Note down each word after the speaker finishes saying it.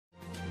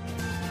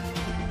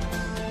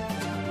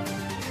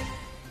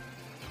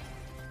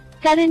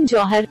Karan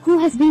Johar, who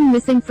has been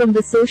missing from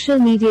the social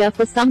media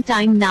for some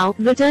time now,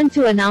 returned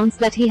to announce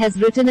that he has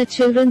written a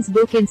children's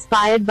book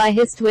inspired by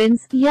his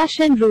twins, Yash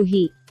and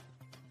Ruhi.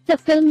 The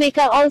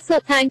filmmaker also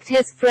thanked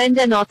his friend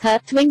and author,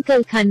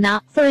 Twinkle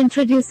Khanna, for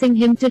introducing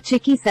him to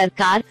Chiki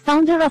Sarkar,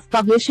 founder of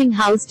publishing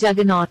house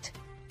Juggernaut.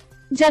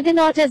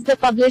 Juggernaut is the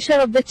publisher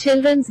of the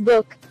children's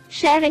book.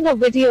 Sharing a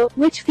video,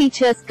 which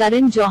features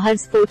Karan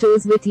Johar's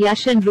photos with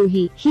Yash and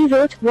Ruhi, he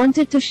wrote,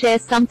 "Wanted to share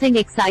something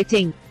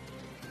exciting.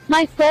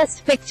 My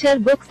first picture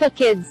book for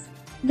kids.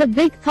 The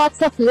Big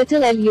Thoughts of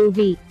Little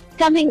LUV.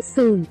 Coming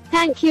soon.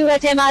 Thank you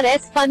at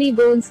MRS Funny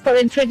Bones for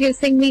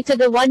introducing me to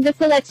the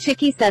wonderful at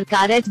Chiki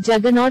Sarkar at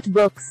Juggernaut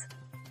Books.